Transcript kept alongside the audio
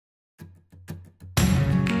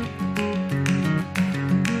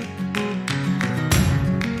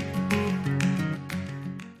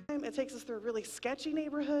takes us through a really sketchy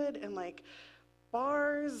neighborhood and like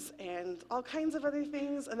bars and all kinds of other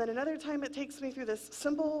things. And then another time it takes me through this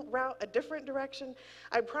simple route, a different direction.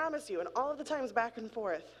 I promise you, and all of the times back and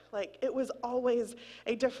forth, like it was always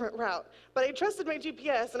a different route. But I trusted my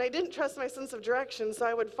GPS and I didn't trust my sense of direction, so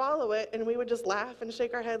I would follow it and we would just laugh and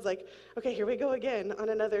shake our heads like, okay, here we go again on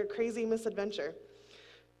another crazy misadventure.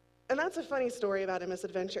 And that's a funny story about a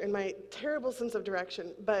misadventure and my terrible sense of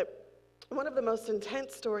direction. But one of the most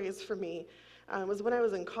intense stories for me was when I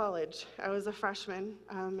was in college. I was a freshman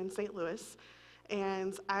in St. Louis,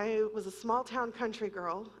 and I was a small town country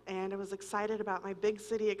girl, and I was excited about my big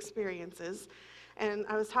city experiences. And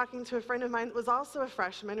I was talking to a friend of mine that was also a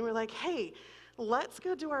freshman, and we're like, hey, let's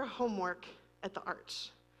go do our homework at the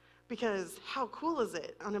Arch. Because how cool is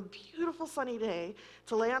it on a beautiful sunny day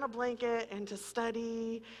to lay on a blanket and to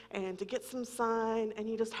study and to get some sun, and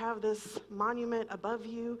you just have this monument above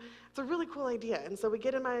you. It's a really cool idea. And so we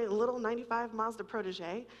get in my little 95 Mazda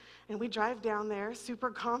Protege and we drive down there super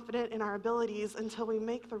confident in our abilities until we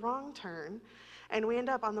make the wrong turn and we end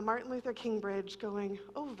up on the Martin Luther King Bridge going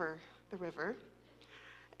over the river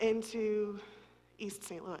into East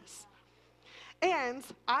St. Louis. And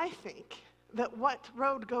I think that what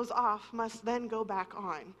road goes off must then go back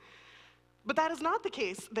on. But that is not the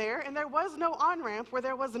case there, and there was no on-ramp where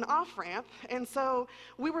there was an off-ramp, and so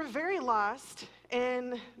we were very lost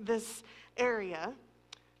in this area,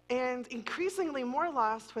 and increasingly more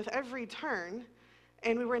lost with every turn,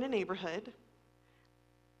 and we were in a neighborhood,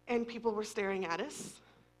 and people were staring at us,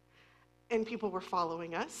 and people were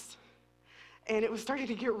following us, and it was starting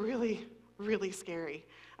to get really, really scary.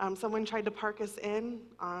 Someone tried to park us in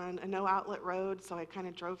on a no-outlet road, so I kind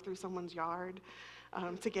of drove through someone's yard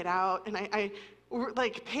to get out, and we're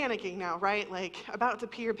like panicking now, right? Like about to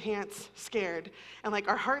pee your pants, scared, and like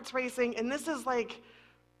our heart's racing, and this is like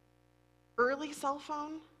early cell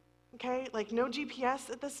phone, okay? Like no GPS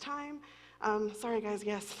at this time. Sorry guys,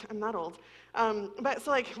 yes, I'm not old. But so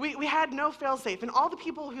like we had no fail-safe, and all the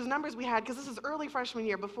people whose numbers we had, because this is early freshman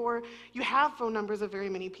year before you have phone numbers of very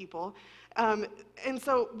many people, and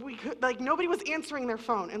so we could, like nobody was answering their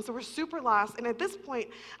phone, and so we're super lost, and at this point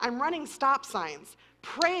I'm running stop signs,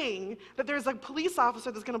 praying that there's a police officer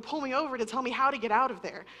that's gonna pull me over to tell me how to get out of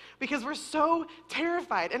there, because we're so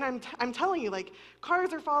terrified, and I'm telling you, like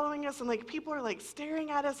cars are following us, and like people are like staring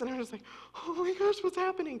at us, and I'm just like, oh my gosh, what's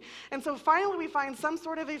happening? And so finally we find some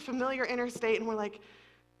sort of a familiar interstate, and we're like,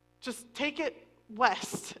 just take it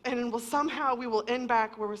west, and we will end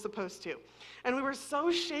back where we're supposed to. And we were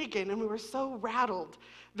so shaken and we were so rattled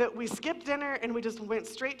that we skipped dinner and we just went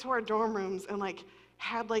straight to our dorm rooms and like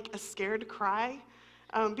had like a scared cry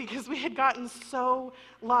because we had gotten so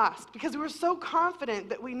lost, because we were so confident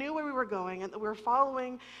that we knew where we were going and that we were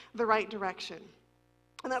following the right direction.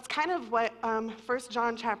 And that's kind of what 1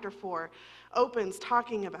 John chapter 4 opens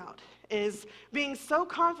talking about, is being so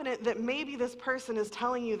confident that maybe this person is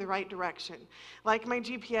telling you the right direction, like my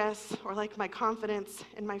GPS or like my confidence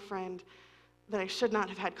in my friend that I should not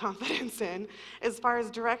have had confidence in as far as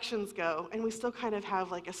directions go, and we still kind of have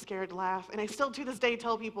like a scared laugh. And I still to this day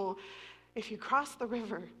tell people, if you cross the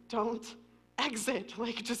river, don't exit,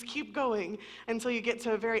 like just keep going until you get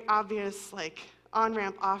to a very obvious like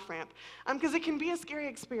on-ramp, off-ramp, because it can be a scary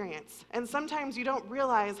experience, and sometimes you don't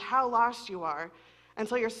realize how lost you are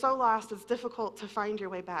until you're so lost it's difficult to find your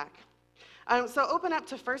way back. So open up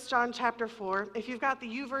to 1 John chapter 4. If you've got the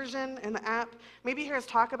YouVersion and the app, maybe you hear us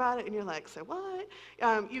talk about it and you're like, say what?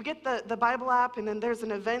 You get the Bible app, and then there's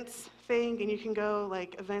an events thing, and you can go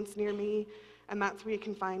like events near me, and that's where you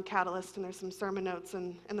can find Catalyst, and there's some sermon notes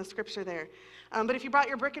and the scripture there. But if you brought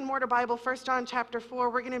your brick and mortar Bible, 1 John chapter 4,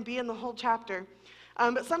 we're going to be in the whole chapter.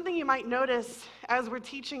 But something you might notice as we're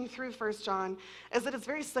teaching through 1 John is that it's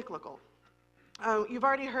very cyclical. You've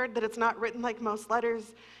already heard that it's not written like most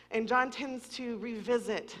letters, and John tends to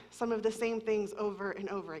revisit some of the same things over and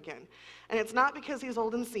over again. And it's not because he's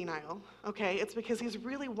old and senile, okay? It's because he's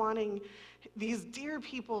really wanting these dear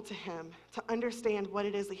people to him to understand what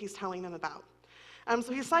it is that he's telling them about.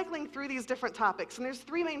 So he's cycling through these different topics, and there's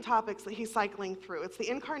three main topics that he's cycling through. It's the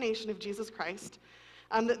incarnation of Jesus Christ,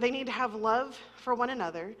 that they need to have love for one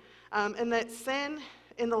another, and that sin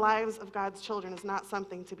in the lives of God's children is not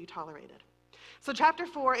something to be tolerated. So chapter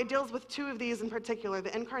 4, it deals with two of these in particular,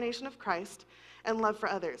 the incarnation of Christ and love for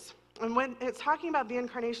others. And when it's talking about the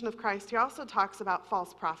incarnation of Christ, he also talks about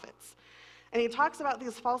false prophets. And he talks about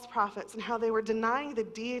these false prophets and how they were denying the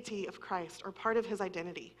deity of Christ, or part of his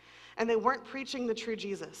identity. And they weren't preaching the true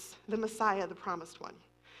Jesus, the Messiah, the promised one.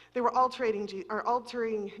 They were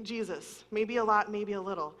altering Jesus, maybe a lot, maybe a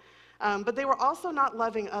little. But they were also not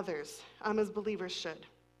loving others as believers should.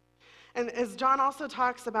 And as John also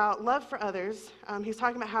talks about love for others, he's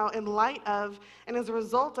talking about how in light of and as a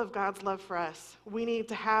result of God's love for us, we need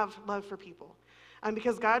to have love for people.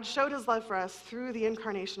 Because God showed his love for us through the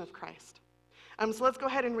incarnation of Christ. So let's go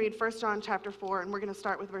ahead and read 1 John chapter 4, and we're going to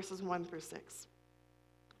start with verses 1 through 6.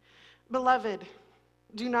 Beloved,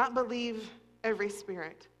 do not believe every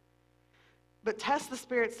spirit, but test the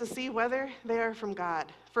spirits to see whether they are from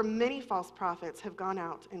God, for many false prophets have gone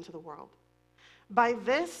out into the world. By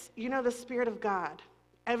this you know the Spirit of God.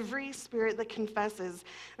 Every spirit that confesses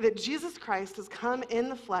that Jesus Christ has come in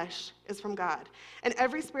the flesh is from God, and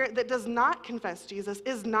every spirit that does not confess Jesus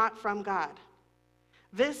is not from God.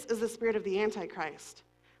 This is the spirit of the Antichrist,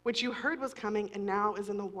 which you heard was coming and now is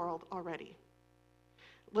in the world already.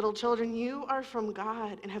 Little children, you are from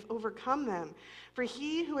God and have overcome them, for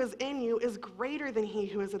he who is in you is greater than he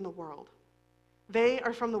who is in the world. They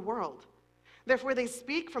are from the world. Therefore they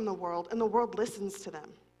speak from the world, and the world listens to them.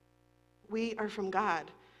 We are from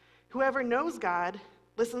God. Whoever knows God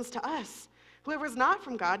listens to us. Whoever is not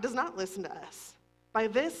from God does not listen to us. By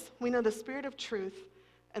this we know the spirit of truth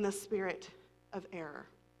and the spirit of error.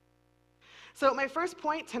 So my first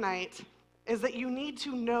point tonight is that you need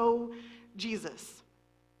to know Jesus.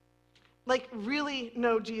 Like, really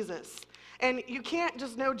know Jesus. And you can't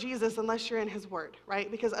just know Jesus unless you're in his word, right?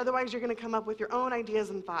 Because otherwise you're going to come up with your own ideas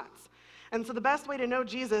and thoughts. And so the best way to know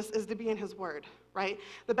Jesus is to be in his word, right?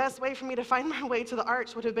 The best way for me to find my way to the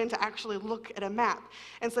arch would have been to actually look at a map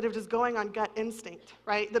instead of just going on gut instinct,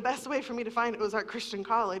 right? The best way for me to find Ozark Christian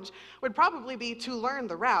College would probably be to learn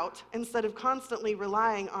the route instead of constantly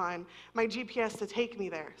relying on my GPS to take me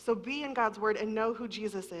there. So be in God's word and know who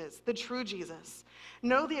Jesus is, the true Jesus.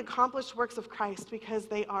 Know the accomplished works of Christ because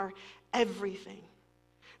they are everything.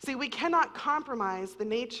 See, we cannot compromise the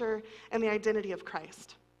nature and the identity of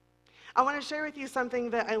Christ. I want to share with you something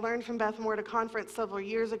that I learned from Beth Moore at a conference several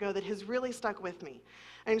years ago that has really stuck with me.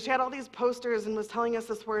 And she had all these posters and was telling us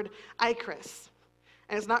this word, Ichris.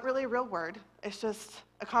 And it's not really a real word. It's just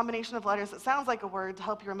a combination of letters that sounds like a word to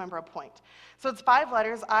help you remember a point. So it's 5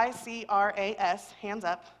 letters, I-C-R-A-S, hands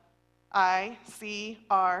up. I-C-R-A-S.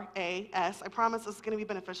 I promise this is going to be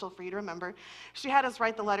beneficial for you to remember. She had us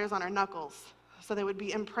write the letters on our knuckles so they would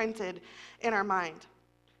be imprinted in our mind.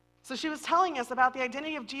 So she was telling us about the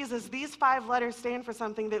identity of Jesus. These 5 letters stand for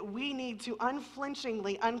something that we need to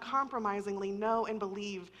unflinchingly, uncompromisingly know and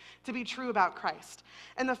believe to be true about Christ.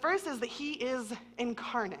 And the first is that he is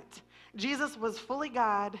incarnate. Jesus was fully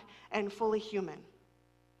God and fully human.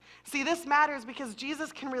 See, this matters because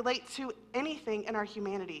Jesus can relate to anything in our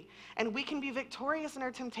humanity, and we can be victorious in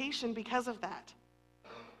our temptation because of that.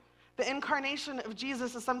 The incarnation of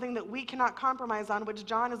Jesus is something that we cannot compromise on, which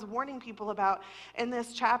John is warning people about in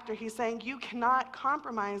this chapter. He's saying you cannot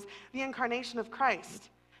compromise the incarnation of Christ.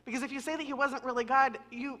 Because if you say that he wasn't really God,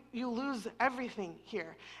 you lose everything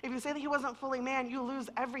here. If you say that he wasn't fully man, you lose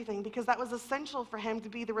everything because that was essential for him to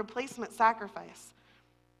be the replacement sacrifice.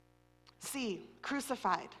 C,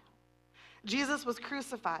 crucified. Jesus was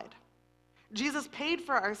crucified. Jesus paid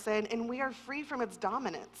for our sin, and we are free from its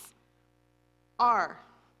dominance. R,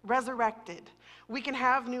 resurrected. We can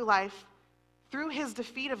have new life through his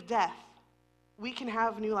defeat of death. We can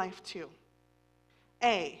have new life too.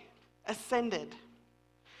 A, ascended.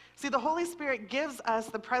 See, the Holy Spirit gives us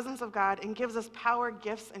the presence of God and gives us power,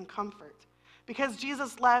 gifts, and comfort. Because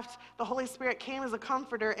Jesus left, the Holy Spirit came as a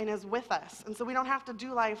comforter and is with us. And so we don't have to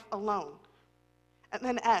do life alone. And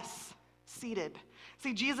then S, seated.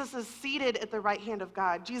 See, Jesus is seated at the right hand of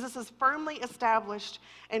God. Jesus is firmly established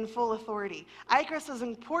in full authority. Ichris is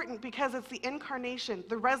important because it's the incarnation,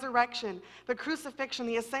 the resurrection, the crucifixion,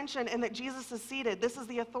 the ascension, and that Jesus is seated. This is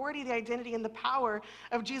the authority, the identity, and the power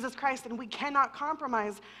of Jesus Christ, and we cannot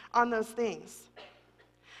compromise on those things.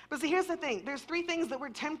 But see, here's the thing. There's 3 things that we're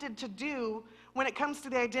tempted to do when it comes to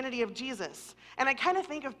the identity of Jesus. And I kind of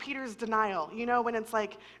think of Peter's denial, you know, when it's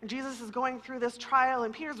like Jesus is going through this trial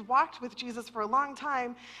and Peter's walked with Jesus for a long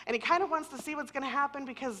time and he kind of wants to see what's going to happen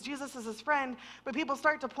because Jesus is his friend, but people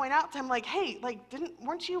start to point out to him like, hey, like,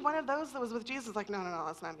 weren't you one of those that was with Jesus? Like, no,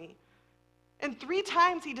 that's not me. And 3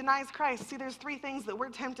 times he denies Christ. See, there's 3 things that we're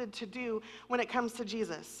tempted to do when it comes to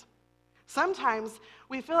Jesus. Sometimes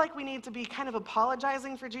we feel like we need to be kind of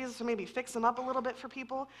apologizing for Jesus or maybe fix him up a little bit for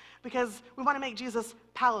people because we want to make Jesus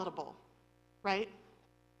palatable, right?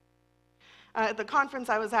 At the conference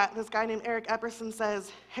I was at, this guy named Eric Epperson says,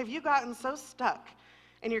 have you gotten so stuck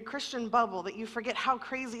in your Christian bubble that you forget how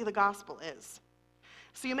crazy the gospel is?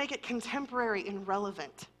 So you make it contemporary and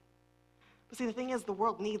relevant. But see, the thing is, the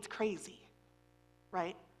world needs crazy,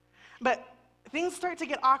 right? But things start to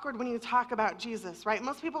get awkward when you talk about Jesus, right?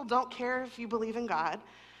 Most people don't care if you believe in God.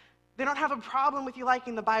 They don't have a problem with you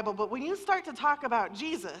liking the Bible. But when you start to talk about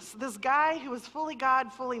Jesus, this guy who was fully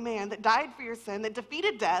God, fully man, that died for your sin, that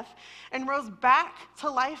defeated death and rose back to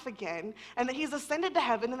life again, and that he's ascended to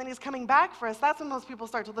heaven and then he's coming back for us, that's when most people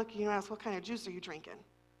start to look at you and ask, what kind of juice are you drinking?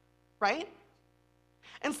 Right?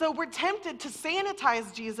 And so we're tempted to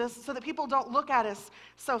sanitize Jesus so that people don't look at us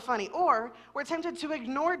so funny. Or we're tempted to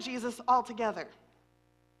ignore Jesus altogether.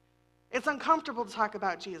 It's uncomfortable to talk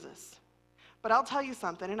about Jesus. But I'll tell you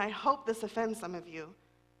something, and I hope this offends some of you.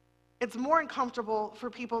 It's more uncomfortable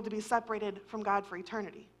for people to be separated from God for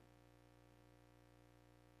eternity.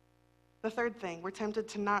 The third thing, we're tempted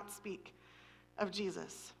to not speak of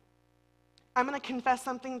Jesus. I'm going to confess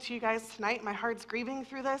something to you guys tonight. My heart's grieving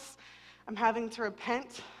through this. I'm having to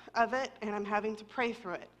repent of it, and I'm having to pray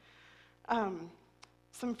through it.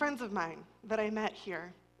 Some friends of mine that I met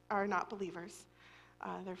here are not believers.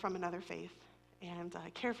 They're from another faith, and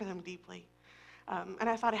I care for them deeply. And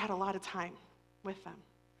I thought I had a lot of time with them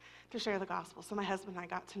to share the gospel. So my husband and I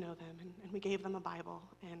got to know them, and we gave them a Bible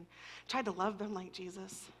and tried to love them like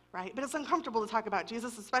Jesus, right? But it's uncomfortable to talk about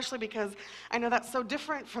Jesus, especially because I know that's so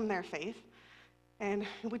different from their faith. And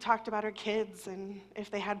we talked about our kids, and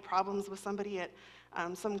if they had problems with somebody at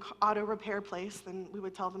some auto repair place, then we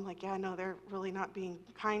would tell them, like, yeah, no, they're really not being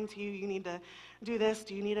kind to you. You need to do this.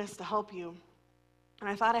 Do you need us to help you? And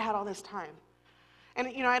I thought I had all this time. And,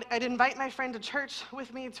 you know, I'd invite my friend to church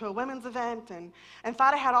with me to a women's event and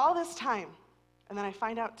thought I had all this time. And then I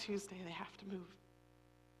find out Tuesday they have to move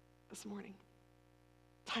this morning.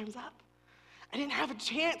 Time's up. I didn't have a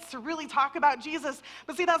chance to really talk about Jesus.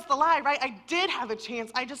 But see, that's the lie, right? I did have a chance.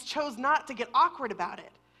 I just chose not to get awkward about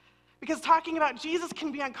it. Because talking about Jesus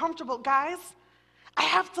can be uncomfortable. Guys, I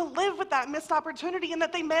have to live with that missed opportunity and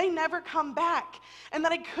that they may never come back. And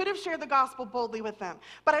that I could have shared the gospel boldly with them.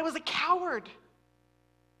 But I was a coward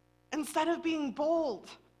instead of being bold.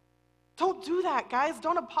 Don't do that, guys.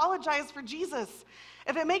 Don't apologize for Jesus.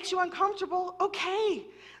 If it makes you uncomfortable, okay.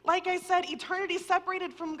 Like I said, eternity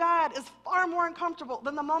separated from God is far more uncomfortable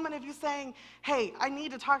than the moment of you saying, hey, I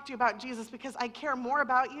need to talk to you about Jesus because I care more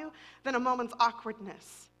about you than a moment's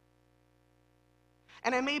awkwardness.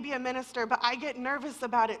 And I may be a minister, but I get nervous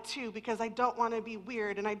about it too because I don't want to be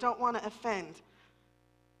weird and I don't want to offend.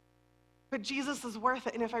 But Jesus is worth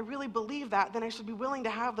it, and if I really believe that, then I should be willing to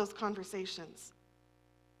have those conversations.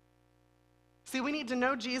 See, we need to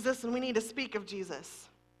know Jesus and we need to speak of Jesus.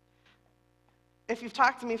 If you've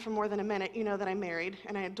talked to me for more than a minute, you know that I'm married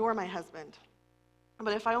and I adore my husband.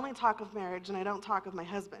 But if I only talk of marriage and I don't talk of my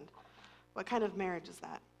husband, what kind of marriage is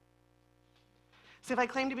that? See, if I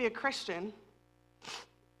claim to be a Christian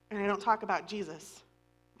and I don't talk about Jesus,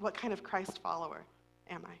 what kind of Christ follower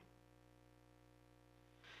am I?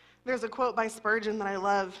 There's a quote by Spurgeon that I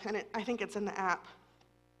love, and I think it's in the app.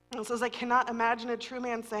 It says, I cannot imagine a true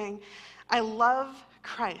man saying, I love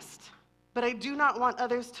Christ, but I do not want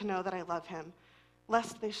others to know that I love him,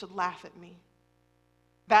 lest they should laugh at me.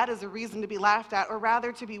 That is a reason to be laughed at, or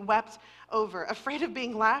rather to be wept over. Afraid of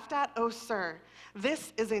being laughed at? Oh, sir,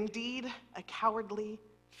 this is indeed a cowardly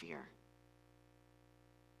fear.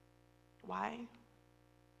 Why?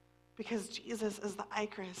 Because Jesus is the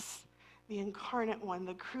Icarus, the incarnate one,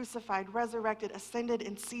 the crucified, resurrected, ascended,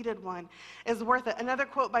 and seated one, is worth it. Another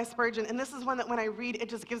quote by Spurgeon, and this is one that when I read, it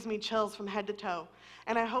just gives me chills from head to toe.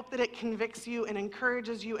 And I hope that it convicts you and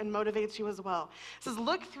encourages you and motivates you as well. It says,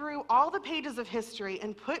 look through all the pages of history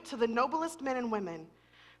and put to the noblest men and women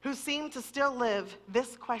who seem to still live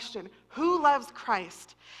this question: who loves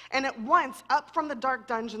Christ? And at once, up from the dark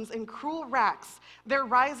dungeons and cruel racks, there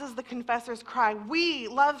rises the confessor's cry, we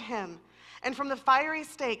love him. And from the fiery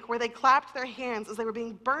stake where they clapped their hands as they were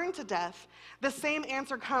being burned to death, the same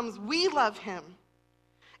answer comes, we love him.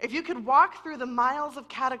 If you could walk through the miles of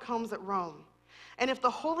catacombs at Rome, and if the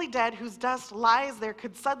holy dead whose dust lies there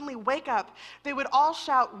could suddenly wake up, they would all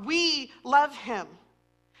shout, we love him.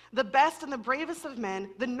 The best and the bravest of men,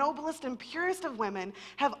 the noblest and purest of women,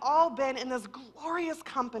 have all been in this glorious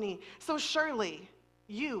company. So surely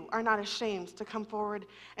you are not ashamed to come forward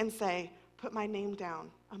and say, put my name down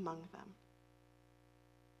among them.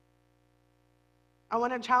 I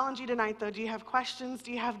want to challenge you tonight, though. Do you have questions?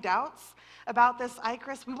 Do you have doubts about this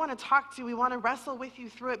Icarus? We want to talk to you. We want to wrestle with you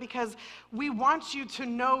through it because we want you to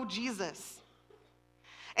know Jesus.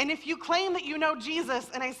 And if you claim that you know Jesus,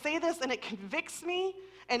 and I say this and it convicts me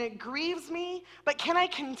and it grieves me, but can I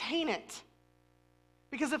contain it?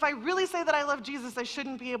 Because if I really say that I love Jesus, I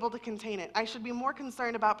shouldn't be able to contain it. I should be more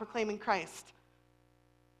concerned about proclaiming Christ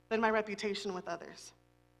than my reputation with others.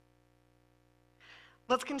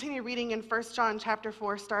 Let's continue reading in 1 John chapter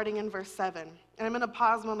 4, starting in verse 7. And I'm going to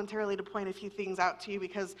pause momentarily to point a few things out to you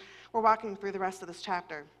because we're walking through the rest of this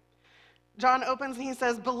chapter. John opens and he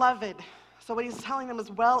says, beloved. So what he's telling them is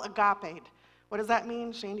well agaped. What does that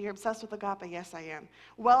mean? Shandi, you're obsessed with agape. Yes, I am.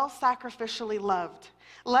 Well sacrificially loved.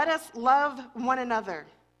 Let us love one another.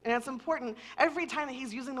 And it's important, every time that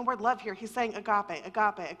he's using the word love here, he's saying agape,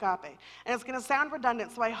 agape, agape. And it's going to sound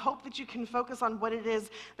redundant, so I hope that you can focus on what it is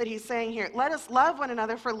that he's saying here. Let us love one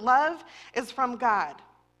another, for love is from God.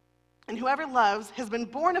 And whoever loves has been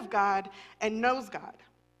born of God and knows God.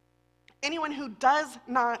 Anyone who does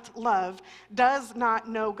not love does not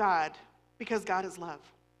know God, because God is love.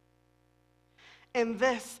 In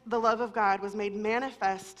this, the love of God was made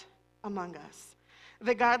manifest among us,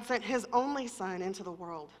 that God sent his only Son into the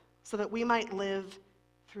world so that we might live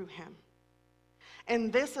through him.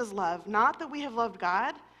 And this is love, not that we have loved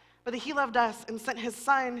God, but that he loved us and sent his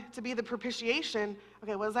Son to be the propitiation.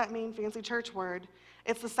 Okay, what does that mean? Fancy church word.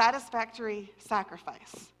 It's the satisfactory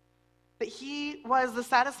sacrifice. That he was the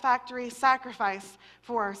satisfactory sacrifice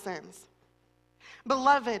for our sins.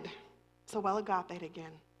 Beloved, so well agaped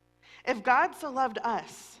again. If God so loved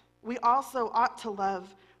us, we also ought to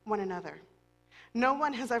love one another. No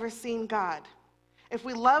one has ever seen God. If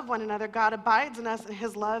we love one another, God abides in us and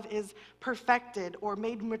his love is perfected or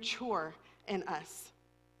made mature in us.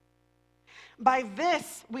 By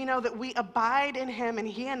this, we know that we abide in him and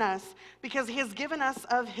he in us because he has given us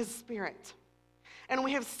of his Spirit. And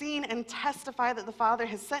we have seen and testify that the Father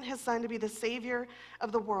has sent his Son to be the Savior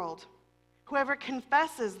of the world. Whoever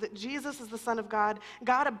confesses that Jesus is the Son of God,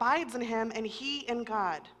 God abides in him and he in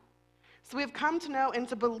God. So we have come to know and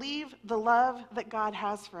to believe the love that God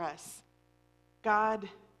has for us. God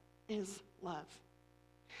is love.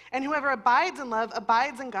 And whoever abides in love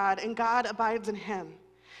abides in God, and God abides in him.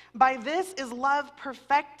 By this is love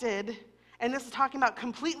perfected, and this is talking about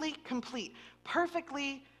completely complete,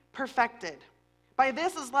 perfectly perfected. By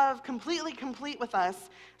this is love completely complete with us,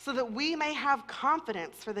 so that we may have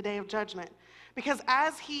confidence for the day of judgment. Because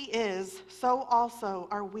as he is, so also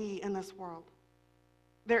are we in this world.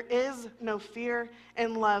 There is no fear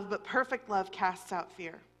in love, but perfect love casts out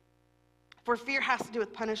fear. For fear has to do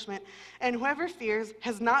with punishment, and whoever fears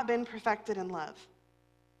has not been perfected in love.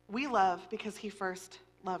 We love because he first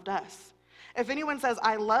loved us. If anyone says,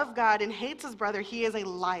 I love God and hates his brother, he is a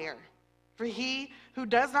liar. For he who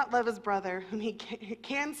does not love his brother, whom he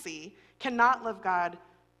can see, cannot love God,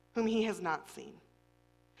 whom he has not seen.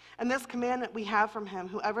 And this commandment we have from him,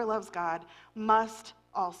 whoever loves God must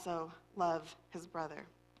also love his brother.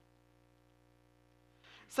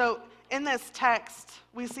 So in this text,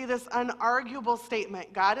 we see this unarguable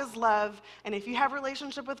statement. God is love, and if you have a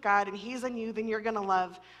relationship with God and he's in you, then you're going to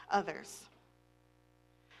love others.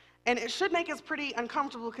 And it should make us pretty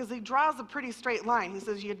uncomfortable because he draws a pretty straight line. He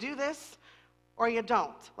says, you do this or you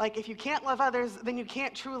don't. Like, if you can't love others, then you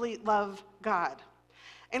can't truly love God.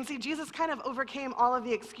 And see, Jesus kind of overcame all of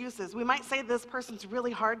the excuses. We might say this person's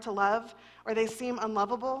really hard to love or they seem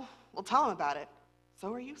unlovable. Well, tell them about it.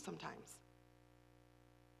 So are you sometimes.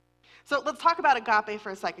 So let's talk about agape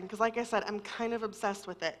for a second, because like I said, I'm kind of obsessed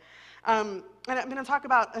with it. And I'm going to talk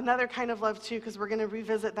about another kind of love too, because we're going to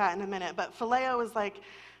revisit that in a minute. But phileo is like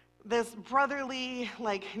this brotherly,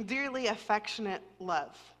 like dearly affectionate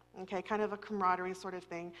love. Okay, kind of a camaraderie sort of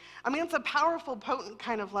thing. I mean, it's a powerful, potent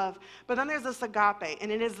kind of love, but then there's this agape,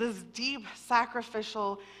 and it is this deep,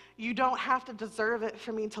 sacrificial, you don't have to deserve it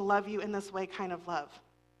for me to love you in this way kind of love.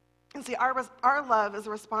 And see, our love is a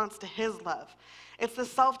response to his love. It's the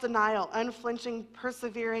self-denial, unflinching,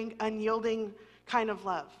 persevering, unyielding kind of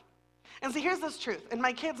love. And see, here's this truth, and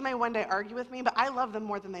my kids may one day argue with me, but I love them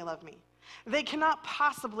more than they love me. They cannot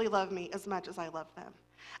possibly love me as much as I love them.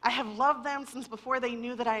 I have loved them since before they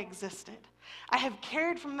knew that I existed. I have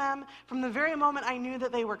cared for them from the very moment I knew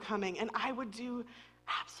that they were coming, and I would do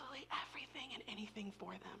absolutely everything and anything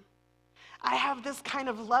for them. I have this kind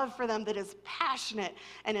of love for them that is passionate,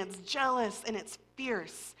 and it's jealous, and it's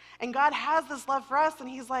fierce. And God has this love for us, and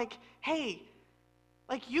he's like, hey,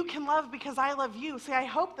 like, you can love because I love you. See, I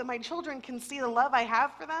hope that my children can see the love I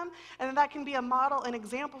have for them, and that can be a model and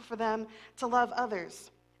example for them to love others.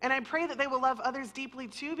 And I pray that they will love others deeply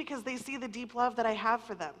too, because they see the deep love that I have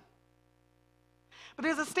for them. But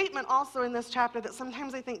there's a statement also in this chapter that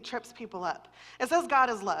sometimes I think trips people up. It says God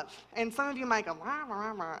is love. And some of you might go, rah,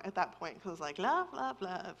 rah, rah, at that point, because it's like, love, love,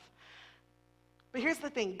 love. But here's the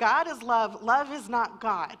thing. God is love. Love is not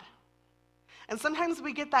God. And sometimes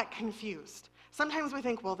we get that confused. Sometimes we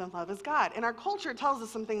think, well, then love is God. And our culture tells us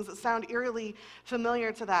some things that sound eerily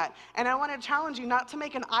familiar to that. And I want to challenge you not to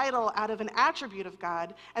make an idol out of an attribute of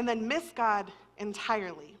God and then miss God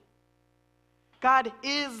entirely. God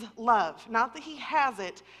is love. Not that he has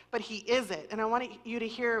it, but he is it. And I want you to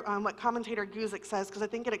hear what commentator Guzik says, because I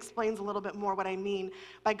think it explains a little bit more what I mean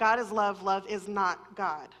by God is love, love is not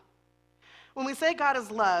God. When we say God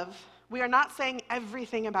is love, we are not saying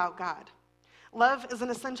everything about God. Love is an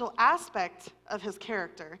essential aspect of his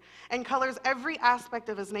character and colors every aspect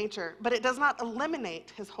of his nature, but it does not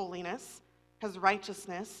eliminate his holiness, his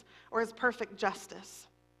righteousness, or his perfect justice.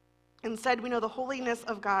 Instead, we know the holiness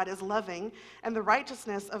of God is loving, and the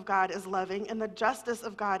righteousness of God is loving, and the justice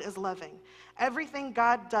of God is loving. Everything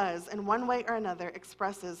God does in one way or another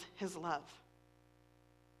expresses his love.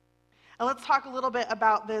 And let's talk a little bit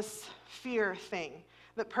about this fear thing,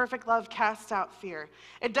 that perfect love casts out fear.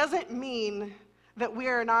 It doesn't mean that we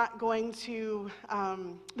are not going to,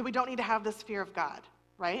 that we don't need to have this fear of God,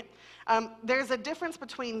 right? There's a difference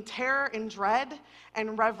between terror and dread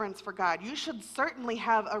and reverence for God. You should certainly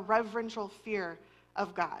have a reverential fear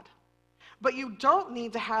of God. But you don't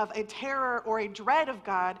need to have a terror or a dread of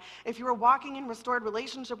God if you are walking in restored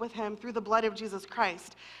relationship with him through the blood of Jesus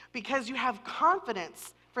Christ, because you have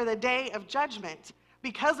confidence for the day of judgment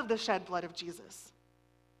because of the shed blood of Jesus.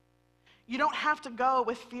 You don't have to go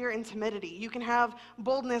with fear and timidity. You can have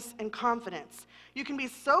boldness and confidence. You can be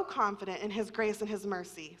so confident in his grace and his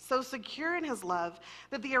mercy, so secure in his love,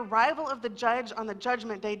 that the arrival of the judge on the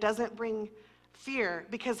judgment day doesn't bring fear,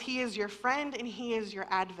 because he is your friend and he is your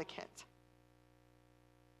advocate.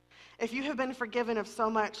 If you have been forgiven of so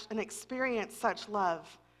much and experienced such love,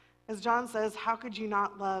 as John says, how could you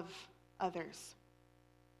not love others?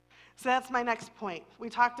 So that's my next point. We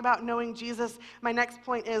talked about knowing Jesus. My next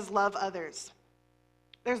point is love others.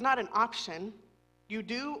 There's not an option. You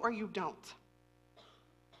do or you don't.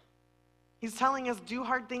 He's telling us do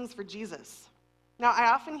hard things for Jesus. Now, I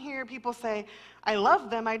often hear people say, I love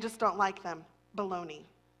them, I just don't like them. Baloney.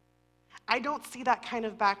 I don't see that kind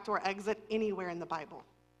of backdoor exit anywhere in the Bible.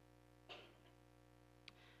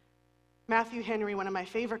 Matthew Henry, one of my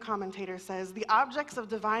favorite commentators, says, the objects of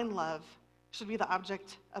divine love should be the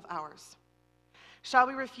object of ours. Shall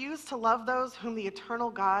we refuse to love those whom the eternal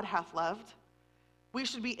God hath loved? We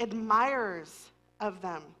should be admirers of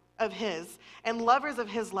them, of his, and lovers of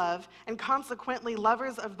his love, and consequently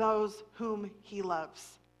lovers of those whom he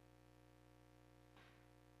loves.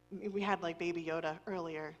 We had like Baby Yoda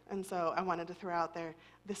earlier, and so I wanted to throw out there,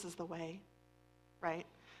 this is the way, right?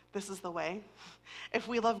 This is the way. If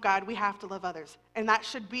we love God, we have to love others. And that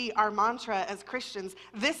should be our mantra as Christians.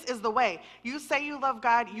 This is the way. You say you love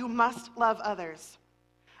God, you must love others.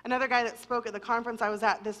 Another guy that spoke at the conference I was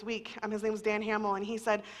at this week, his name was Dan Hamill, and he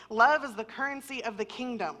said, love is the currency of the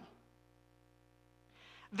kingdom.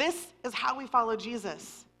 This is how we follow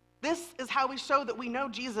Jesus. This is how we show that we know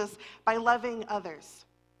Jesus, by loving others.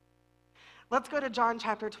 Let's go to John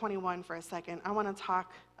chapter 21 for a second. I want to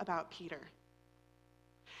talk about Peter.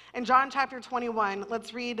 In John chapter 21,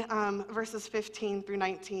 let's read verses 15 through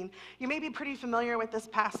 19. You may be pretty familiar with this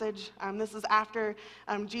passage. This is after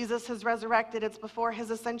Jesus has resurrected. It's before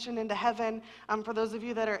his ascension into heaven. For those of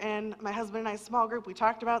you that are in my husband and I's small group, we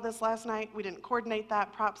talked about this last night. We didn't coordinate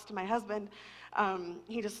that. Props to my husband.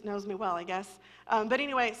 He just knows me well, I guess. But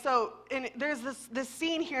anyway, so there's this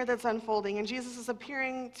scene here that's unfolding, and Jesus is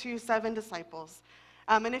appearing to 7 disciples.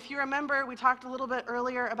 And if you remember, we talked a little bit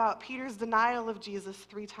earlier about Peter's denial of Jesus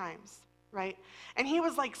 3 times, right? And he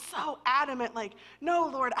was like so adamant, like, no,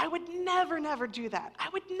 Lord, I would never do that. I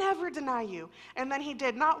would never deny you. And then he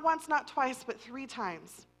did, not once, not twice, but 3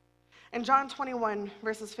 times. In John 21,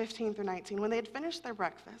 verses 15 through 19, when they had finished their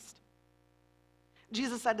breakfast,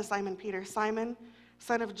 Jesus said to Simon Peter, Simon,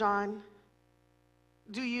 son of John,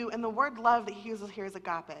 do you, and the word love that he uses here is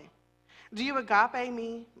agape, do you agape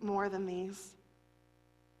me more than these?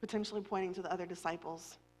 Potentially pointing to the other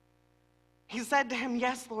disciples. He said to him,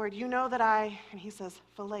 yes, Lord, you know that I, and he says,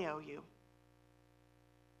 phileo you.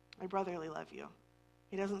 I brotherly love you.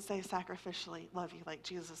 He doesn't say sacrificially love you like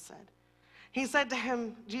Jesus said. He said to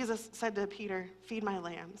him, Jesus said to Peter, feed my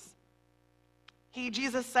lambs.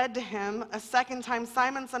 Jesus said to him a second time,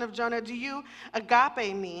 Simon, son of Jonah, do you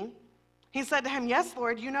agape me? He said to him, yes,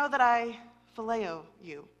 Lord, you know that I phileo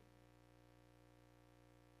you.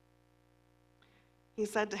 He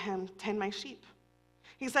said to him, tend my sheep.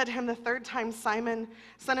 He said to him the 3rd time, Simon,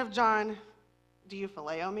 son of John, do you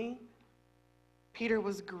phileo me? Peter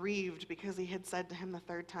was grieved because he had said to him the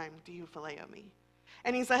 3rd time, do you phileo me?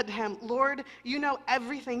 And he said to him, Lord, you know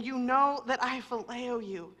everything. You know that I phileo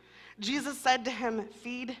you. Jesus said to him,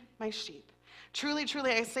 feed my sheep. Truly,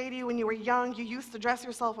 truly, I say to you, when you were young, you used to dress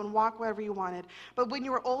yourself and walk wherever you wanted. But when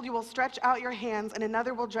you are old, you will stretch out your hands, and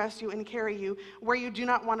another will dress you and carry you where you do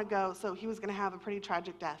not want to go. So he was going to have a pretty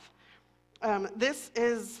tragic death. This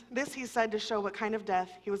he said to show what kind of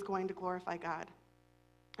death he was going to glorify God.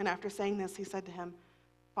 And after saying this, he said to him,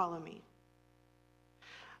 "Follow me."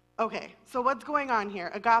 Okay, so what's going on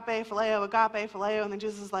here? Agape, phileo, and then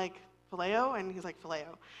Jesus is like, phileo? And he's like,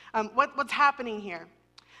 phileo. What's happening here?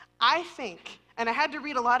 I think, and I had to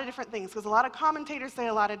read a lot of different things, because a lot of commentators say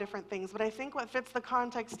a lot of different things, but I think what fits the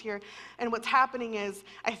context here and what's happening is,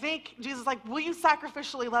 I think Jesus is like, "Will you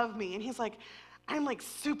sacrificially love me?" And he's like, "I'm like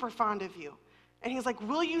super fond of you." And he's like,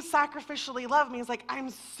 "Will you sacrificially love me?" He's like,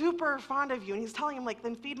 "I'm super fond of you." And he's telling him, like,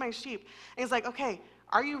 "Then feed my sheep." And he's like, "Okay,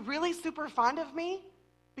 are you really super fond of me?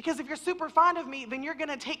 Because if you're super fond of me, then you're going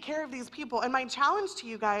to take care of these people." And my challenge to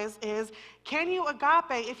you guys is, can you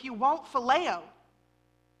agape if you won't phileo?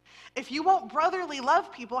 If you won't brotherly love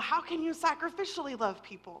people, how can you sacrificially love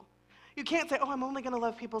people? You can't say, "Oh, I'm only going to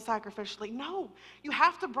love people sacrificially." No, you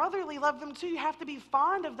have to brotherly love them too. You have to be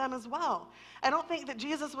fond of them as well. I don't think that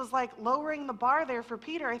Jesus was like lowering the bar there for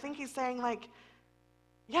Peter. I think he's saying like,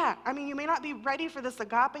 yeah, I mean, you may not be ready for this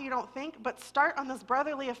agape, you don't think, but start on this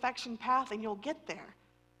brotherly affection path and you'll get there.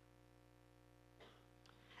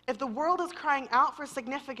 If the world is crying out for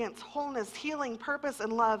significance, wholeness, healing, purpose,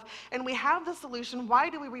 and love, and we have the solution, why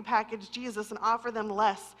do we repackage Jesus and offer them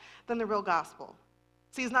less than the real gospel?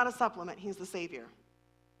 See, he's not a supplement, he's the Savior.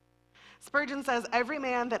 Spurgeon says, "Every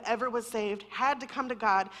man that ever was saved had to come to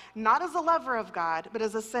God, not as a lover of God, but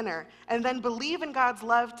as a sinner, and then believe in God's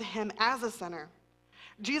love to him as a sinner."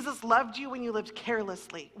 Jesus loved you when you lived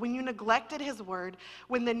carelessly, when you neglected his word,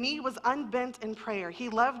 when the knee was unbent in prayer. He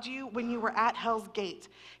loved you when you were at hell's gate.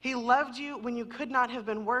 He loved you when you could not have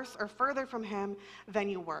been worse or further from him than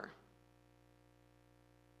you were.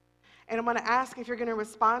 And I'm going to ask if you're going to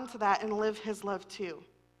respond to that and live his love too.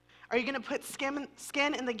 Are you going to put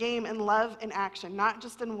skin in the game and love in action, not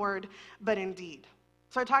just in word, but in deed?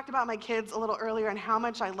 So I talked about my kids a little earlier and how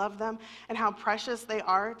much I love them and how precious they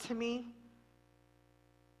are to me.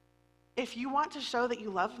 If you want to show that you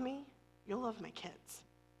love me, you'll love my kids.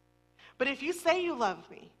 But if you say you love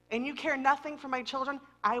me and you care nothing for my children,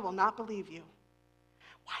 I will not believe you.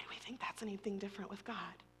 Why do we think that's anything different with God?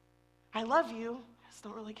 I love you, I just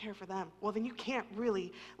don't really care for them. Well, then you can't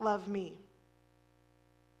really love me.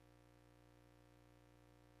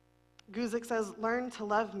 Guzik says, "Learn to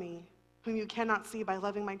love me, whom you cannot see, by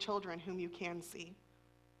loving my children, whom you can see."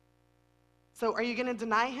 So are you going to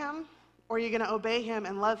deny him? Or are you going to obey him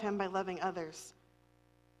and love him by loving others?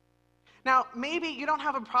 Now, maybe you don't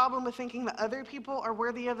have a problem with thinking that other people are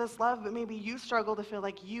worthy of this love, but maybe you struggle to feel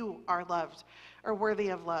like you are loved or worthy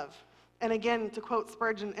of love. And again, to quote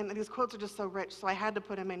Spurgeon, and these quotes are just so rich, so I had to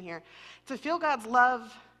put them in here. To feel God's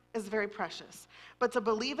love is very precious, but to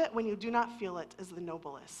believe it when you do not feel it is the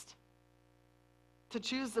noblest. To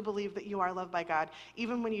choose to believe that you are loved by God,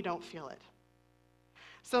 even when you don't feel it.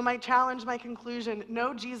 So my challenge, my conclusion,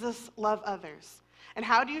 know Jesus, love others. And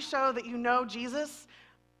how do you show that you know Jesus?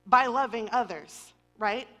 By loving others,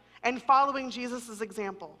 right? And following Jesus'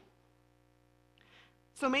 example.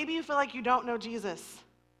 So maybe you feel like you don't know Jesus.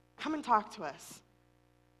 Come and talk to us.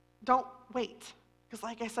 Don't wait. Because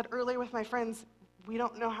like I said earlier with my friends, we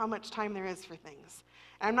don't know how much time there is for things.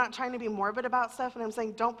 And I'm not trying to be morbid about stuff, and I'm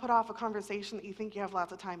saying don't put off a conversation that you think you have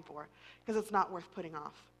lots of time for, because it's not worth putting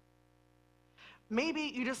off. Maybe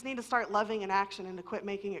you just need to start loving in action and to quit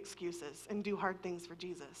making excuses and do hard things for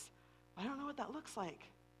Jesus. I don't know what that looks like.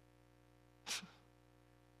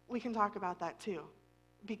 We can talk about that too.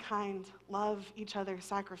 Be kind, love each other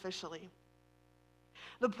sacrificially.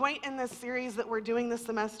 The point in this series that we're doing this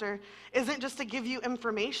semester isn't just to give you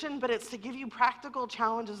information, but it's to give you practical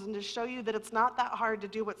challenges and to show you that it's not that hard to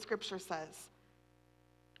do what Scripture says.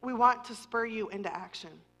 We want to spur you into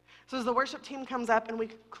action. So as the worship team comes up and we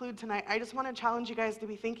conclude tonight, I just want to challenge you guys to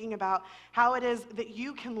be thinking about how it is that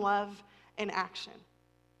you can love in action.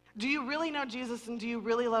 Do you really know Jesus and do you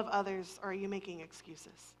really love others, or are you making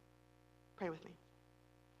excuses? Pray with me.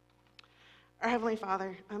 Our Heavenly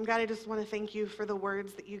Father, God, I just want to thank you for the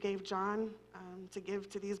words that you gave John to give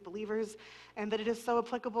to these believers, and that it is so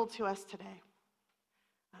applicable to us today.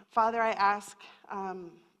 Father, I ask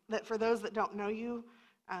that for those that don't know you,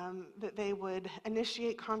 that they would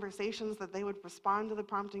initiate conversations, that they would respond to the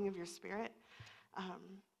prompting of your Spirit,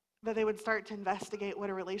 that they would start to investigate what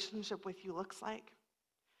a relationship with you looks like.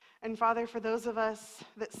 And Father, for those of us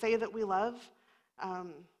that say that we love,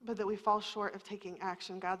 but that we fall short of taking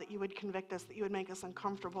action, God, that you would convict us, that you would make us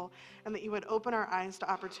uncomfortable, and that you would open our eyes to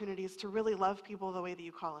opportunities to really love people the way that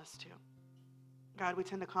you call us to. God, we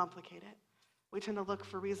tend to complicate it. We tend to look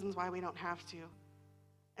for reasons why we don't have to.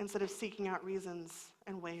 instead of seeking out reasons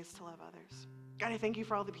and ways to love others. God, I thank you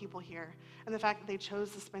for all the people here and the fact that they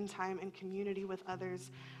chose to spend time in community with others,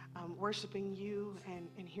 worshiping you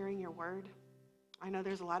and hearing your word. I know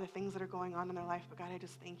there's a lot of things that are going on in their life, but God, I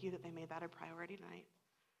just thank you that they made that a priority tonight.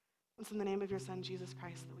 It's in the name of your son, Jesus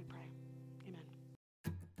Christ, that we pray.